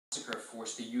massacre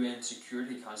forced the UN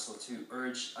Security Council to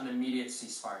urge an immediate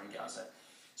ceasefire in Gaza.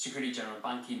 Secretary General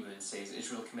Ban-Ki-moon says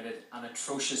Israel committed an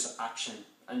atrocious action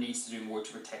and needs to do more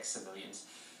to protect civilians.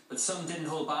 But some didn't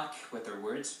hold back with their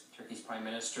words. Turkey's Prime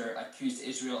Minister accused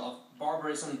Israel of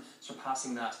barbarism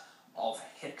surpassing that of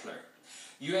Hitler.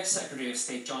 US Secretary of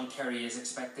State John Kerry is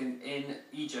expecting in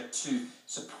Egypt to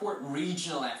support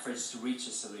regional efforts to reach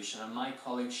a solution, and my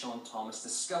colleague Sean Thomas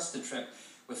discussed the trip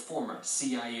with former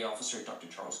CIA officer Dr.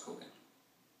 Charles Cogan.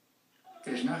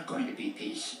 There's not going to be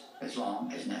peace as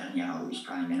long as Netanyahu is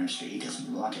Prime Minister. He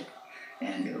doesn't want it.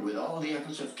 And with all the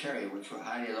efforts of Kerry, which were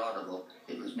highly laudable,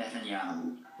 it was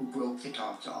Netanyahu who broke the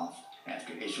talks off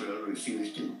after Israel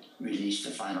refused to release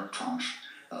the final tranche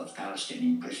of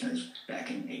Palestinian prisoners back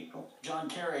in April. John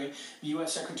Kerry, the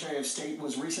U.S. Secretary of State,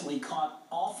 was recently caught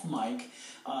off mic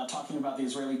talking about the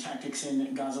Israeli tactics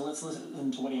in Gaza. Let's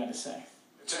listen to what he had to say.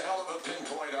 It's a hell of a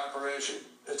pinpoint operation.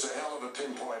 It's a hell of a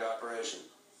pinpoint operation.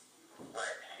 Right.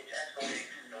 It's escalating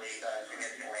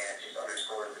significantly, and it just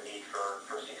underscores the need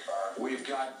for ceasefire. We've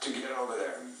got to get over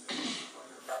there.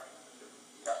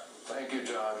 Thank you,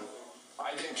 John.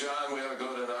 I think, John, we ought to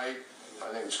go tonight.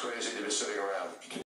 I think it's crazy to be sitting around.